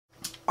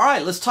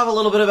Alright, let's talk a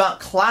little bit about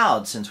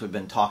clouds since we've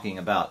been talking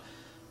about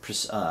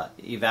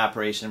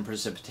evaporation and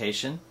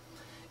precipitation.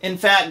 In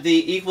fact,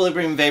 the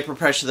equilibrium vapor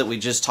pressure that we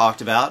just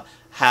talked about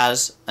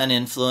has an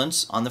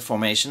influence on the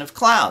formation of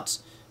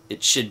clouds.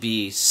 It should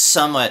be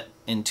somewhat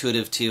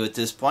intuitive to you at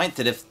this point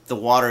that if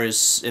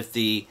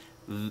the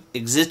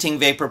existing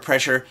vapor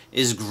pressure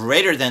is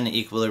greater than the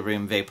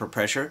equilibrium vapor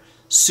pressure,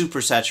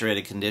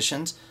 supersaturated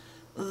conditions,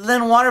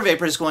 then water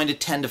vapor is going to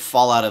tend to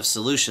fall out of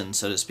solution,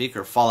 so to speak,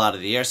 or fall out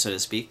of the air, so to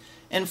speak,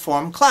 and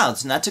form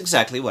clouds, and that's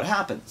exactly what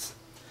happens.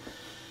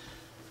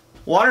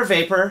 Water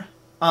vapor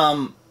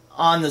on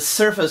the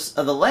surface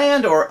of the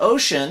land or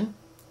ocean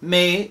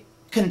may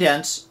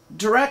condense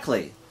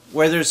directly.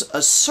 Where there's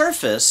a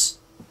surface,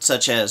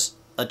 such as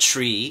a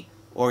tree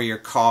or your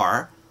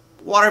car,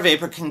 water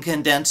vapor can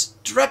condense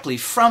directly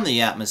from the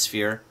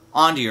atmosphere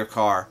onto your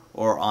car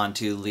or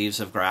onto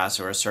leaves of grass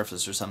or a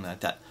surface or something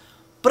like that.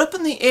 But up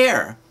in the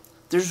air,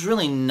 there's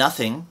really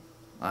nothing,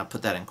 I'll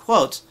put that in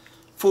quotes,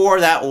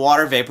 for that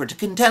water vapor to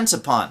condense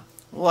upon.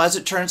 Well, as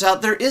it turns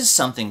out, there is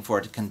something for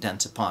it to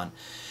condense upon.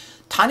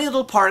 Tiny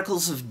little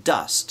particles of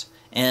dust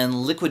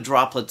and liquid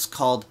droplets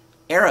called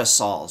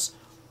aerosols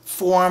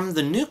form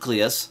the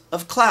nucleus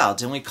of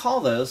clouds, and we call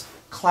those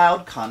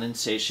cloud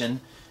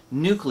condensation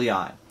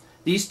nuclei.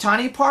 These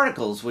tiny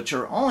particles, which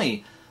are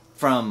only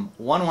from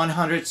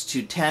 1/100th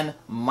to 10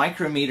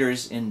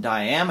 micrometers in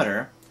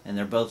diameter, and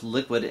they're both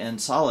liquid and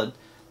solid,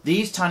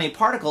 these tiny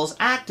particles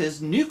act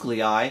as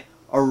nuclei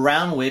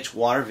around which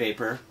water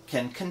vapor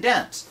can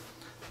condense.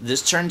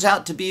 This turns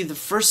out to be the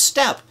first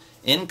step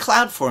in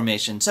cloud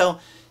formation. So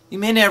you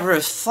may never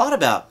have thought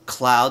about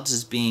clouds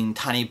as being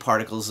tiny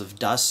particles of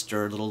dust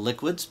or little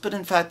liquids, but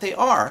in fact they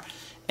are,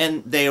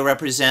 and they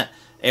represent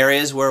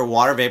areas where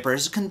water vapor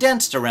is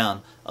condensed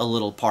around a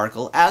little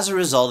particle as a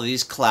result of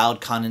these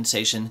cloud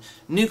condensation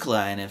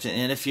nuclei. And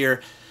if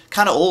you're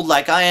kind of old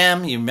like I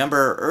am, you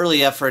remember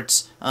early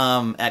efforts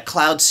at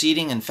cloud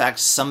seeding. In fact,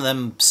 some of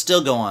them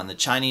still go on. The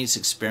Chinese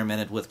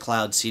experimented with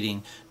cloud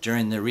seeding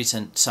during the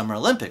recent Summer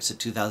Olympics, the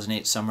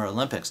 2008 Summer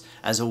Olympics,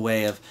 as a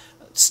way of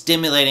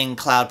stimulating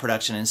cloud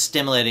production and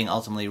stimulating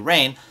ultimately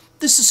rain.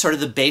 This is sort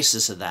of the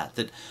basis of that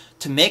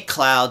to make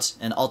clouds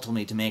and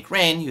ultimately to make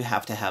rain, you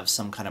have to have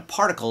some kind of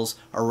particles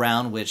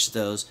around which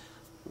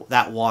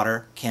that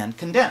water can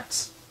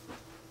condense.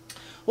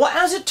 Well,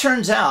 as it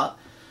turns out,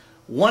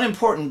 one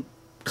important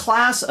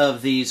class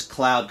of these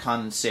cloud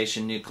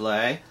condensation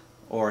nuclei,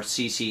 or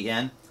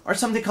CCN, are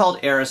something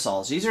called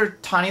aerosols. These are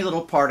tiny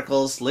little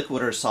particles,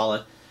 liquid or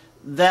solid,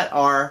 that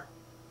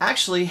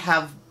actually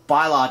have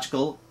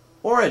biological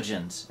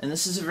origins. And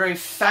this is a very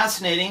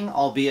fascinating,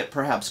 albeit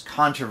perhaps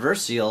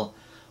controversial,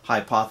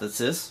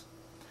 hypothesis.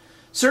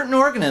 Certain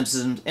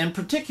organisms, in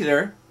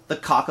particular the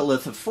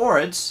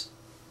coccolithophorids,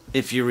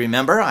 if you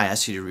remember, I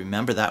asked you to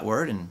remember that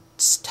word and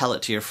tell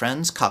it to your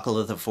friends,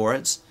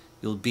 coccolithophorids.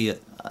 You'll be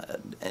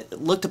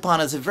looked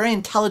upon as a very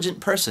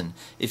intelligent person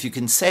if you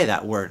can say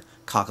that word,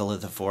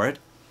 coccolithophorid.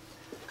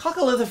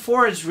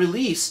 Coccolithophorids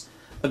release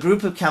a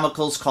group of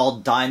chemicals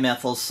called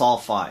dimethyl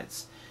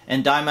sulfides.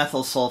 And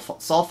dimethyl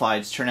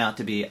sulfides turn out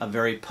to be a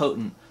very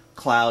potent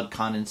cloud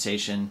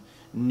condensation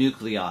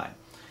nuclei.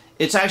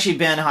 It's actually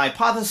been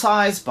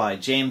hypothesized by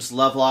James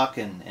Lovelock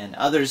and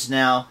others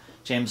now.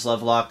 James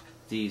Lovelock,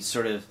 the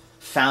sort of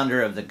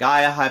founder of the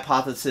Gaia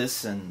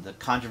hypothesis and the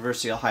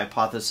controversial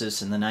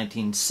hypothesis in the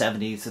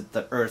 1970s that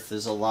the Earth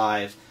is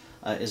alive,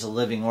 is a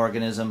living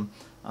organism,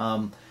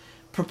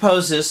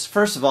 proposed this,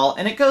 first of all,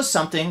 and it goes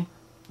something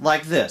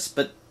like this.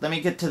 But let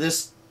me get to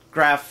this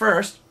graph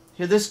first.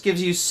 Here, this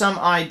gives you some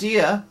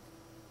idea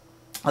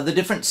of the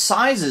different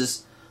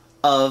sizes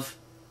of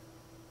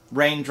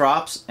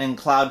raindrops and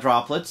cloud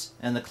droplets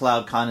and the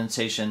cloud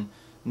condensation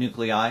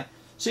nuclei.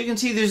 So you can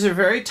see these are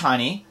very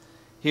tiny.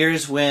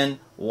 Here's when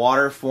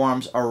water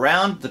forms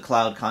around the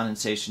cloud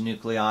condensation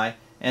nuclei,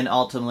 and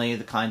ultimately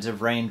the kinds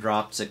of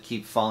raindrops that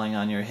keep falling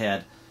on your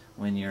head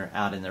when you're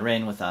out in the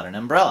rain without an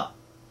umbrella.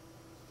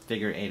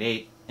 Figure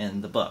 8.8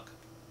 in the book.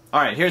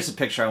 Alright, here's the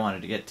picture I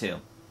wanted to get to.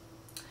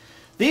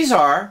 These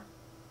are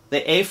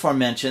the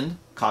aforementioned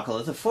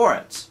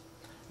coccolithophorids.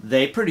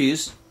 They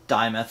produce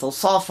dimethyl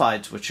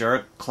sulfides, which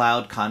are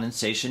cloud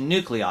condensation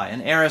nuclei,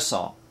 an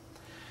aerosol.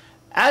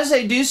 As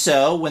they do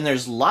so, when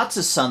there's lots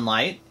of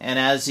sunlight, and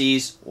as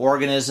these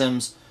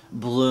organisms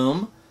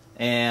bloom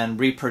and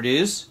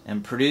reproduce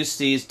and produce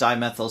these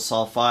dimethyl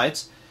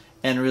sulfides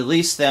and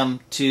release them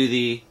to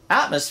the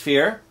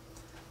atmosphere,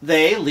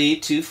 they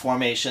lead to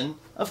formation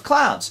of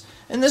clouds.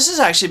 And this has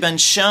actually been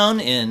shown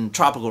in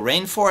tropical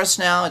rainforests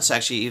now. It's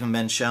actually even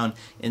been shown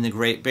in the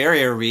Great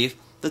Barrier Reef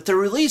that the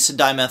release of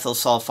dimethyl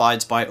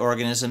sulfides by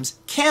organisms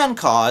can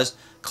cause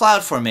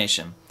cloud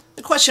formation.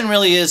 The question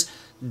really is,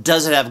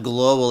 does it have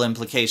global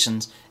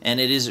implications, and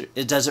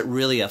does it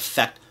really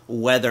affect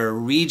weather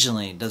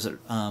regionally? Does it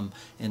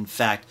in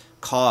fact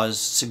cause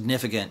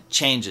significant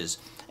changes?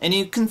 And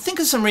you can think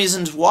of some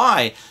reasons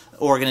why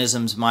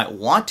organisms might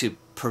want to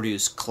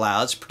produce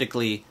clouds,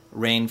 particularly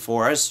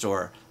rainforests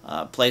or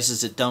places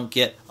that don't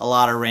get a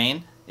lot of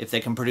rain. If they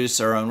can produce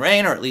their own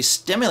rain or at least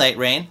stimulate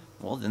rain,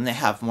 well, then they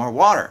have more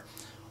water.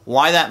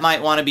 Why that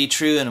might want to be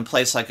true in a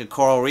place like a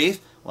coral reef?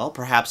 Well,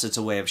 perhaps it's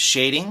a way of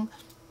shading.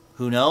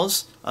 Who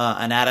knows?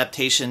 An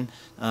adaptation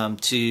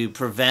to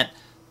prevent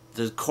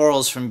the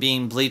corals from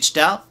being bleached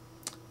out.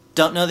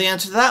 Don't know the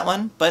answer to that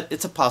one, but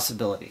it's a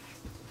possibility.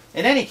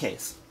 In any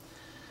case,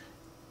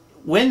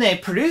 when they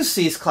produce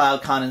these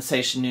cloud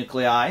condensation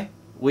nuclei,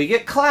 we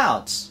get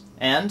clouds,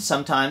 and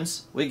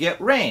sometimes we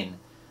get rain.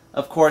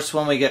 Of course,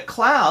 when we get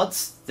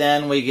clouds,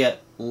 then we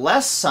get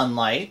less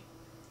sunlight,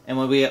 and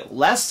when we get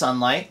less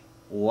sunlight,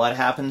 what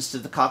happens to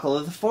the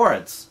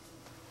coccolithophorids?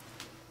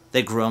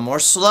 They grow more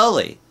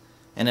slowly,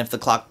 and if the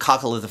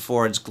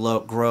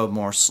coccolithophorids grow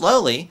more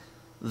slowly,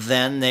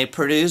 then they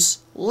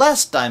produce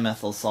less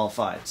dimethyl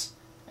sulfides.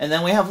 And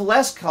then we have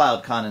less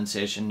cloud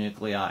condensation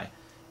nuclei.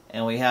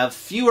 And we have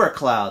fewer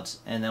clouds.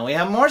 And then we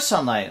have more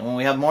sunlight. And when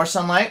we have more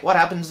sunlight, what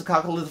happens to the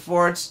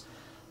coccolithophorids?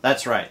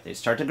 That's right, they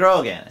start to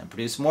grow again and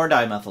produce more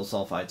dimethyl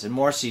sulfides and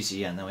more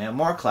CCN. Then we have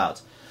more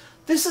clouds.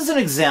 This is an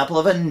example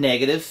of a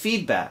negative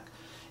feedback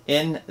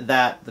in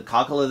that the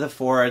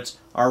coccolithophorids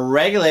are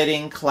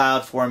regulating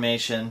cloud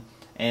formation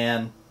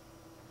and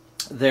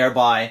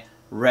thereby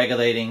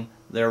regulating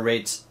their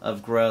rates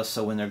of growth.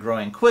 So when they're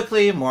growing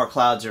quickly, more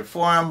clouds are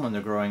formed. When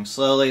they're growing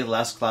slowly,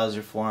 less clouds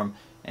are formed,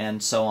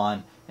 and so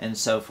on and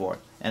so forth.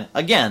 And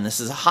again, this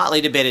is a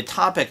hotly debated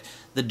topic,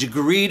 the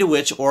degree to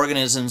which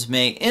organisms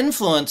may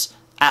influence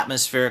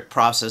atmospheric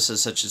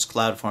processes such as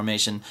cloud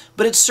formation,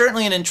 but it's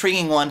certainly an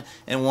intriguing one,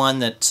 and one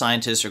that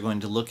scientists are going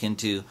to look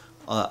into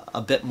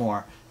a bit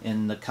more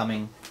in the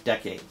coming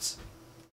decades.